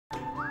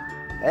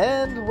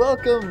and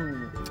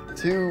welcome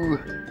to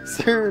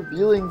Sir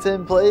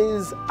Bewlington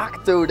Plays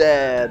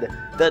Octodad,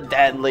 the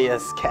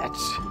dadliest catch.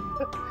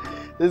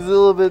 This is a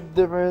little bit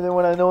different than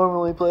what I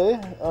normally play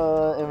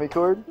and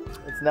record.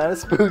 It's not a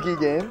spooky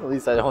game, at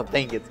least I don't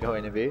think it's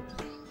going to be.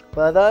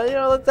 But you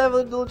know, let's have a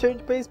little change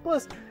of pace.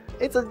 Plus,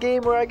 it's a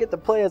game where I get to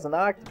play as an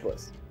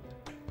octopus.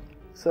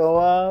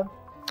 So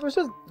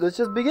let's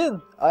just begin.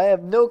 I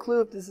have no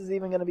clue if this is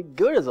even going to be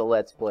good as a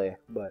let's play,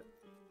 but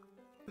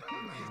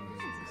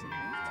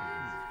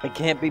it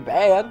can't be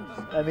bad.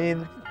 I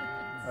mean,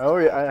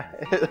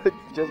 it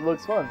just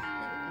looks fun.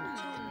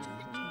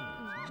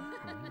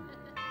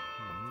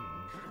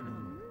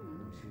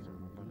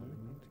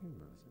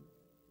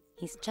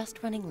 He's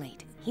just running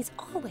late. He's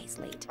always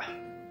late.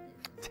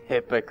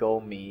 Typical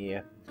me.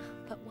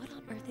 But what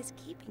on earth is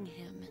keeping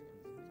him?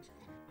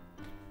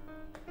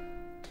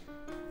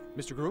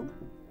 Mr. Groom,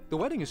 the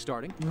wedding is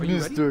starting. Are you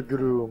ready? Mr.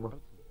 Groom.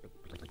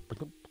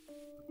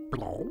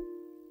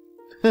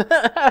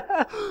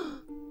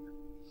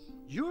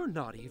 You're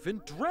not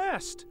even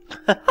dressed.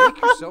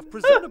 Make yourself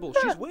presentable.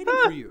 She's waiting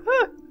for you.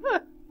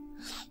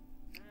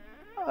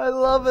 I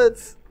love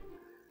it.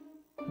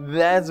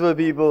 That's what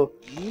people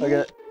are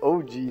gonna.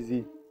 Oh,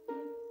 Jeezy.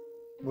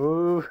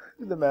 Move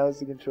the mouse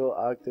to control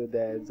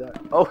Octodad's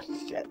arm. Oh,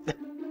 shit.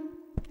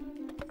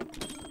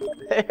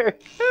 There.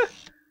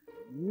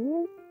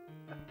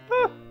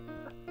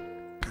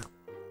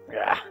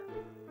 Yeah.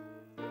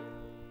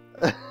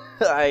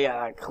 I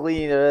gotta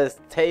clean this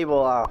table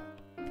off.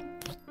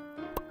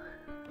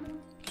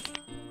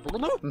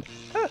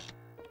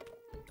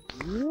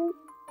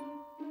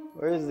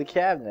 Where's the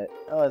cabinet?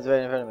 Oh, it's right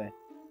in front of me.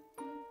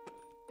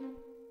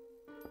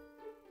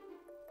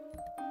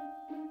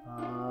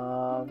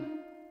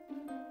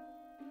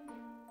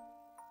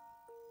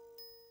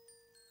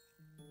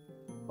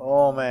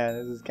 Oh man,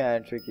 this is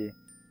kind of tricky.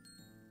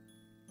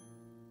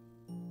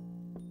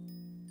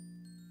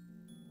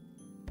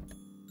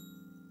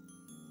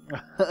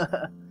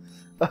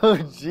 Oh,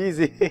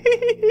 jeezy.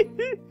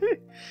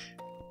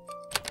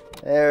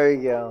 There we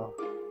go.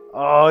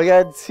 Oh, we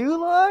got 2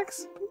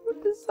 locks?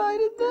 Who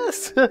decided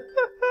this?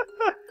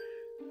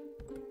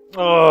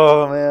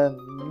 Oh man,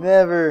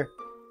 never.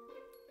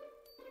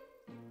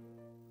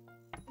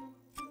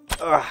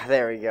 Oh,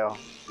 there we go.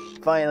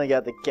 Finally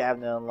got the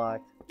cabinet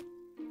unlocked.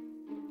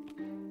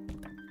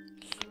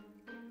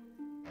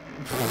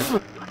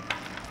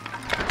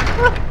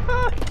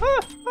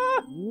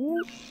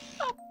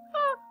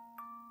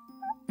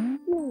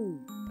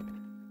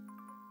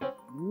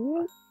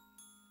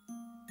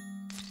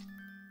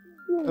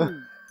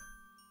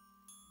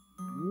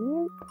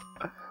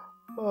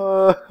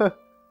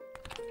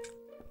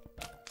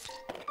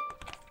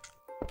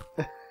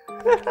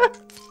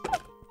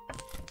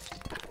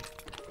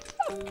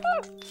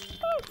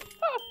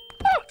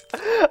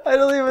 I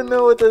don't even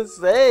know what to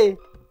say.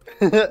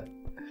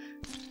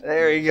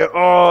 There we go.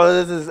 Oh,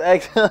 this is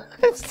excellent.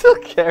 I'm still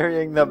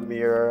carrying the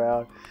mirror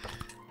around.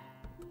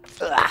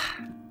 Ugh.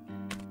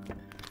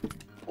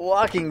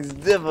 Walking's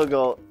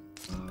difficult.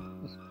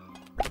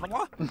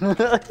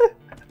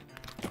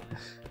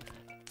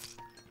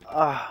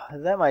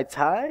 Is that my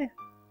tie?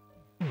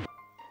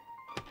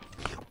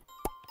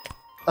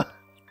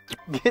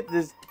 Get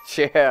this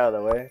chair out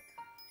of the way.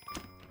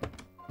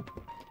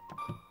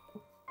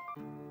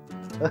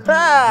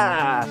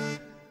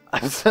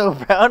 I'm so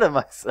proud of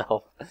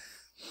myself.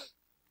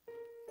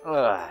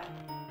 Ugh.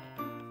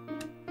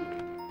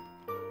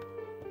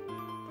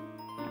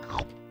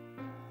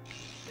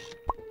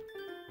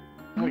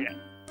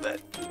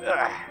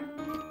 Okay.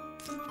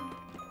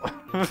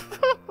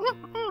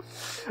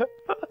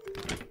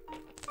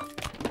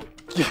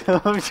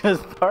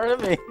 Just part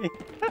of me.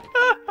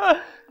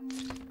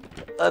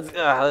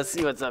 Let's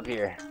see what's up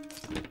here.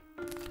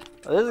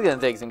 Well, this is gonna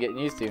take some getting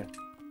used to.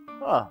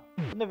 Oh,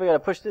 I never gotta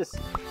push this.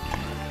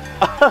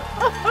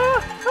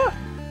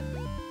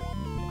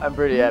 I'm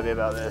pretty happy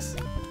about this.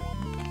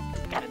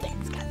 Gotta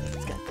dance, dance,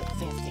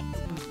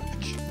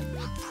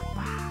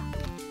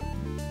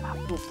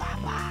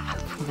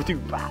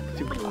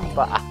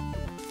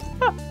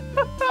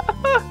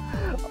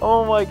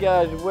 Oh my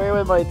gosh, where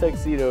would my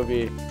tuxedo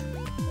be?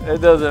 It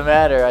doesn't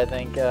matter, I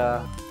think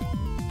the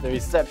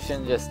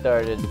reception just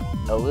started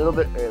a little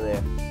bit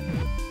earlier.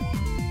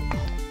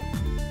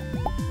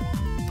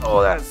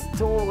 Oh, that's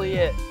totally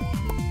it.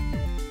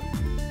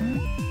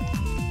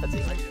 Let's see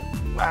if I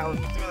can wow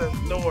through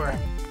this door.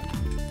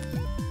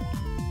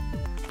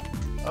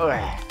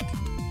 Okay.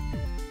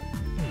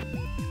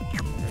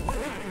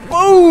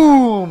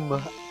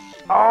 Boom!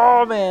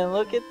 Oh man,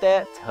 look at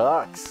that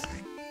tux.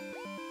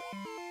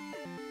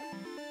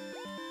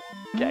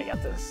 Okay, I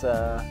got this.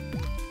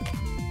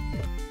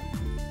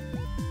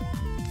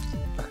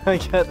 I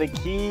got the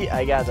key.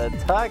 I got the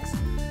tux.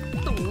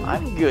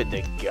 I'm good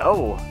to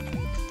go.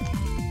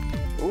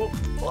 Ooh,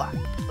 let's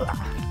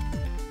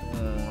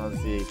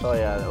see. Probably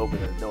gotta open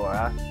the door,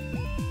 huh?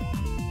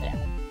 Yeah.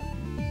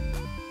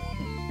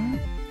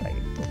 Gotta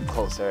get a little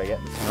closer, I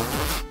guess.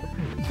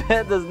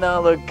 That does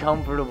not look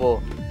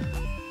comfortable.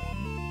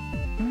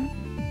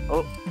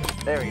 Oh,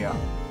 There we go.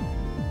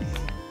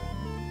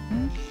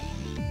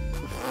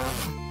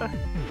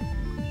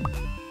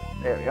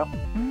 There we go.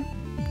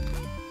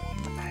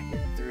 I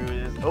get through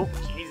this. Oh,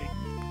 easy.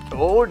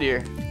 Oh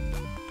dear.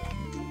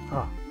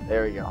 Oh,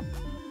 there we go.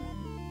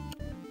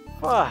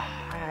 Oh,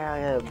 I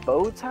got a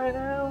bow tie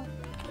now?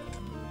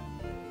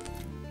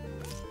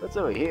 What's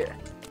over here?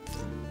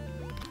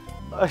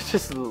 I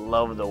just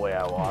love the way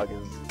I walk.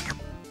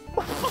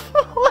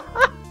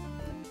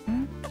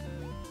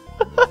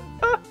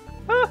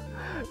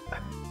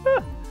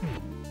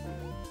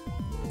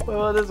 What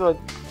about this one?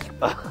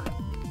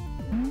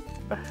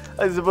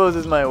 I suppose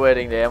it's my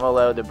wedding day. I'm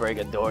allowed to break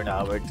a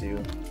doorknob or two.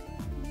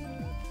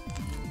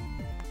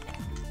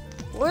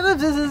 What if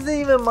this isn't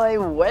even my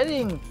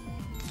wedding?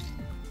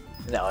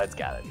 No, it's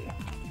gotta be.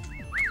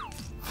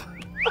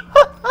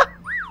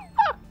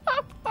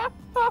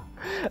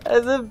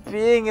 As if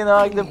being an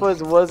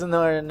octopus wasn't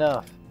hard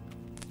enough.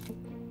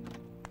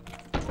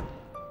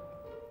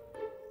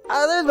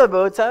 Oh, there's my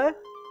bow tie.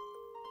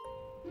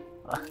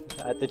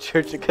 At the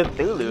Church of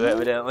Cthulhu,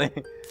 evidently.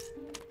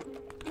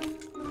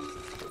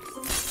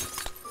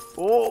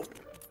 Oh,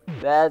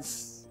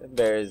 that's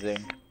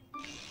embarrassing.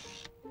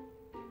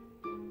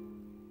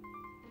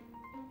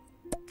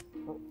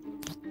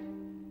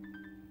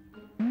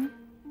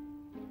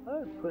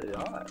 I put it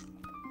on.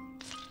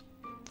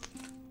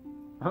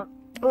 Huh?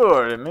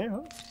 Pardon me.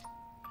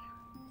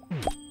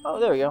 Oh,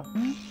 there we go.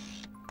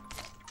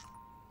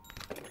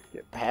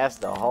 Get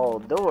past the hall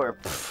door.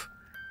 Pfft.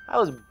 I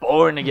was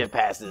born to get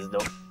past this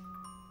door.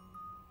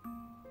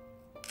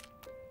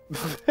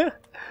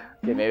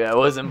 Okay, maybe I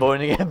wasn't born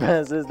to get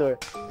past this door.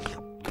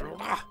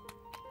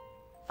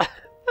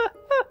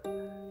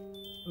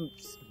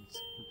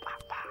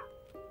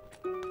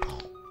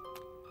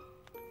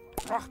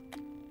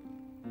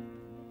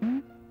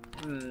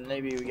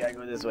 Maybe we gotta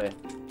go this way.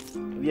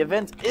 The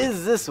event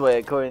is this way,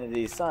 according to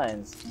these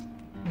signs.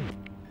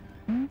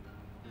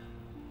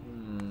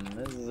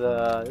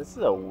 This is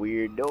a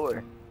weird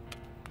door.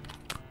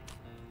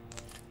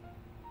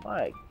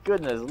 My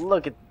goodness,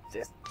 look at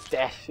this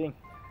dashing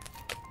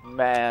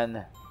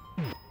man.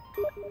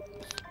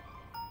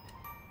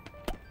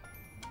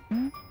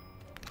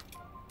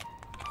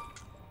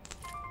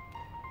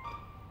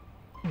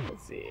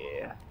 Let's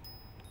see.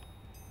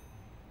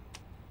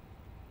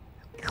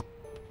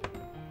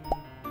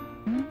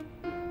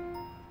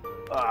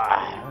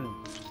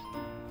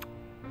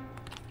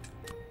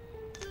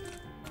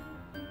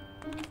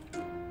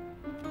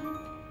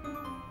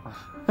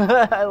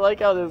 I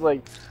like how this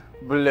like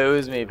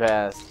blows me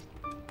past.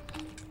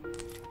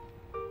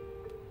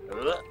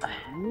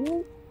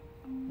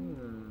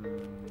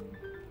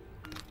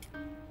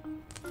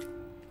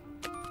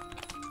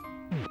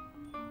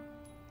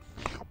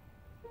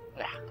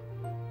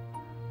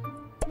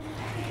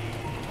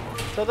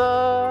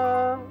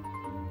 Ta-da!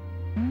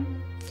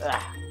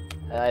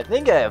 I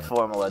think I have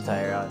formal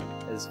attire on.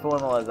 As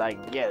formal as I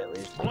can get, at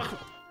least.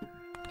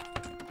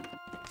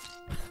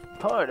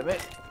 Pardon me.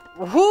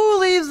 Who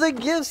leaves the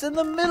gifts in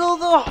the middle of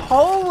the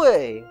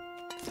hallway?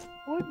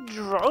 What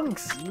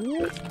drunks? I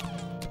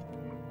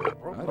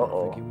don't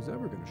think he was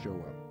ever going to show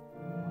up.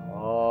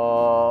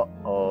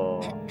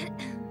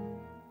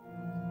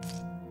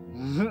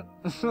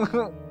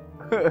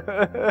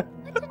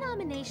 What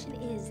denomination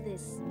is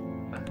this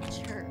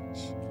church?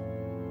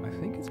 I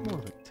think it's more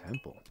of a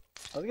temple.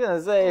 I was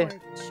gonna say, Or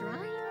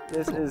shrine?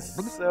 this is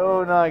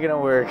so not gonna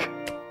work.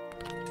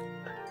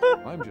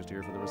 I'm just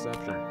here for the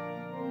reception.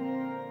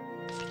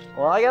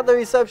 Well, I got the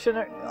reception.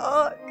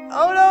 Oh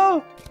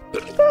no!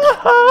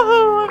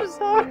 Oh, I'm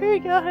sorry,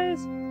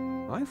 guys.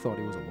 I thought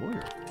he was a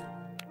lawyer.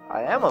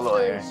 I am a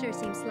lawyer. Sure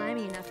seems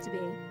slimy enough to be.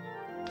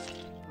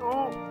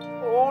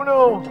 Oh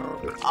no!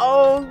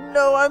 Oh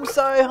no! I'm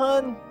sorry,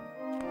 hun.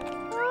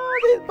 Oh,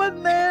 these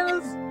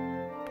bananas!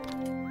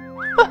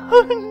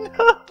 Oh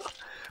no!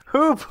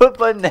 Who put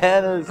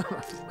bananas?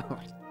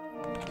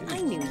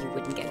 I knew you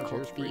wouldn't get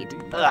cold feet.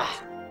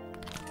 Ugh.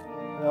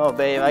 Oh,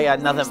 babe, I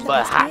got nothing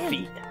but hot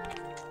feet.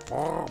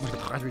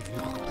 I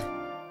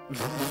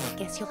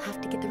guess you'll have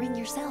to get the ring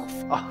yourself.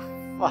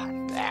 Oh, fuck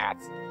that.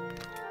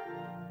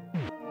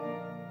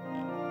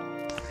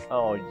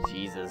 Oh,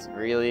 Jesus,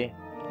 really?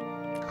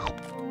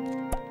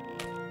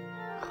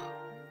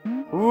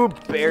 Ooh, Do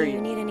berry. you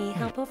need any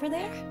help over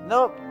there?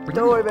 Nope,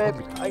 don't worry, babe.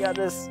 I got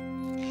this.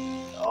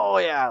 Oh,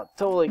 yeah,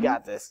 totally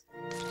got this.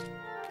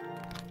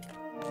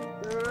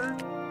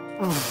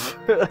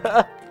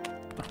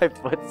 My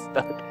foot's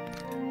stuck.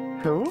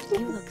 You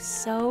look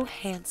so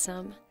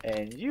handsome.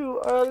 And you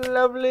are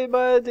lovely,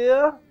 my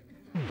dear.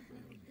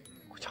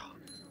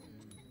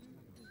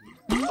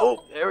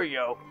 Oh, there we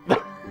go.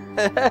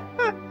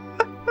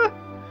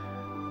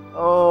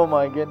 Oh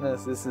my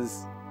goodness, this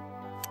is...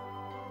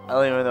 I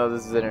don't even know if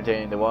this is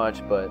entertaining to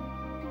watch, but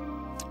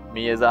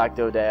me as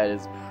Octodad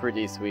is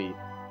pretty sweet.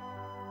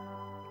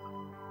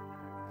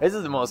 This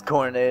is the most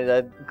coordinated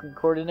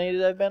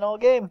I've been all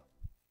game.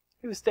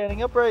 He was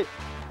standing upright.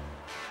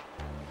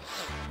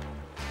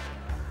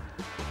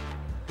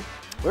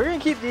 We're gonna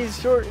keep these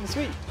short and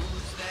sweet.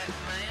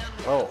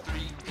 Oh.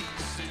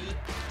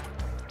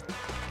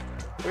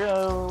 We're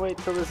gonna wait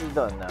till this is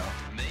done now.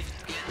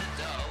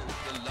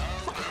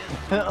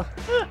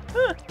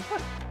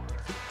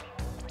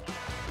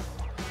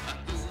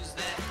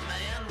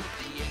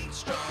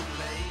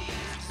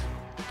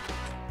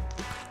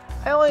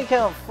 I only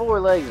count 4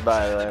 legs,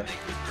 by the way.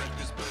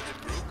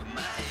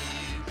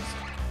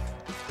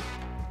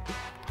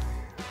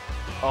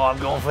 Oh, I'm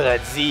going for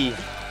that Z.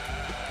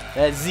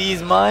 That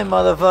Z's mine,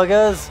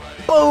 motherfuckers.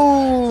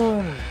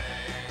 Boom!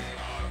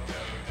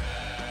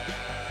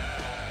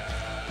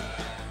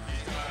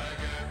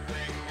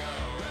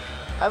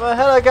 I'm a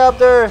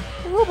helicopter.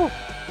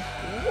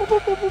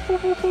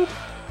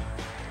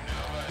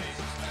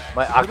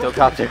 My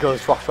octocopter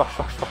goes swah, swah,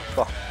 swah, swah,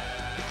 swah.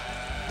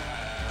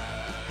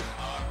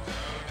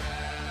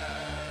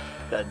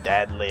 The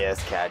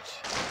dadliest catch.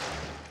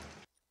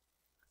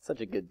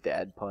 Such a good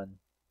dad pun.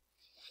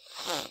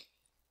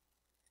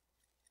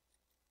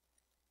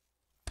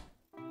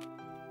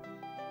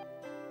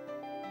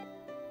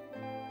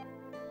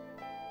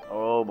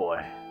 Oh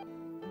boy.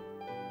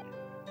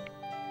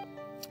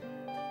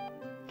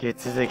 Get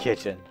to the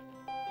kitchen.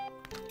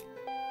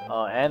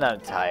 Oh, and I'm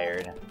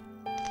tired.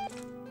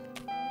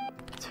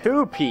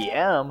 2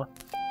 p.m.?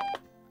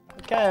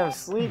 What kind of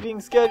sleeping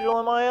schedule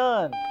am I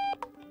on?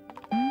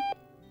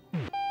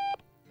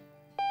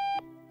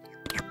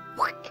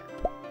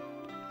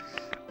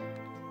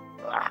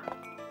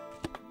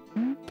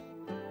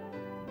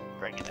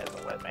 Bringing this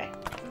with me.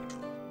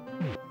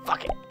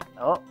 Fuck it.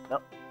 Oh, no.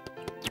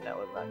 That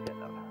was not good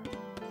enough.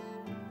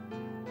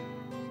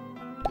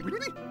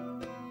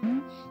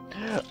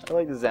 I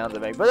like the sounds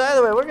it makes. But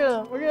either way, we're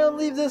gonna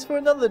leave this for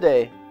another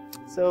day.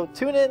 So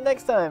tune in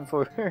next time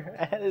for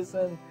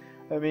Sir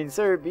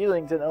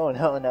Beelington. Oh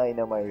no, now you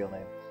know my real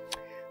name.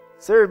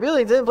 Sir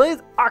Beelington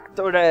plays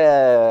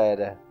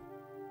Octodad.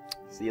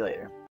 See you later.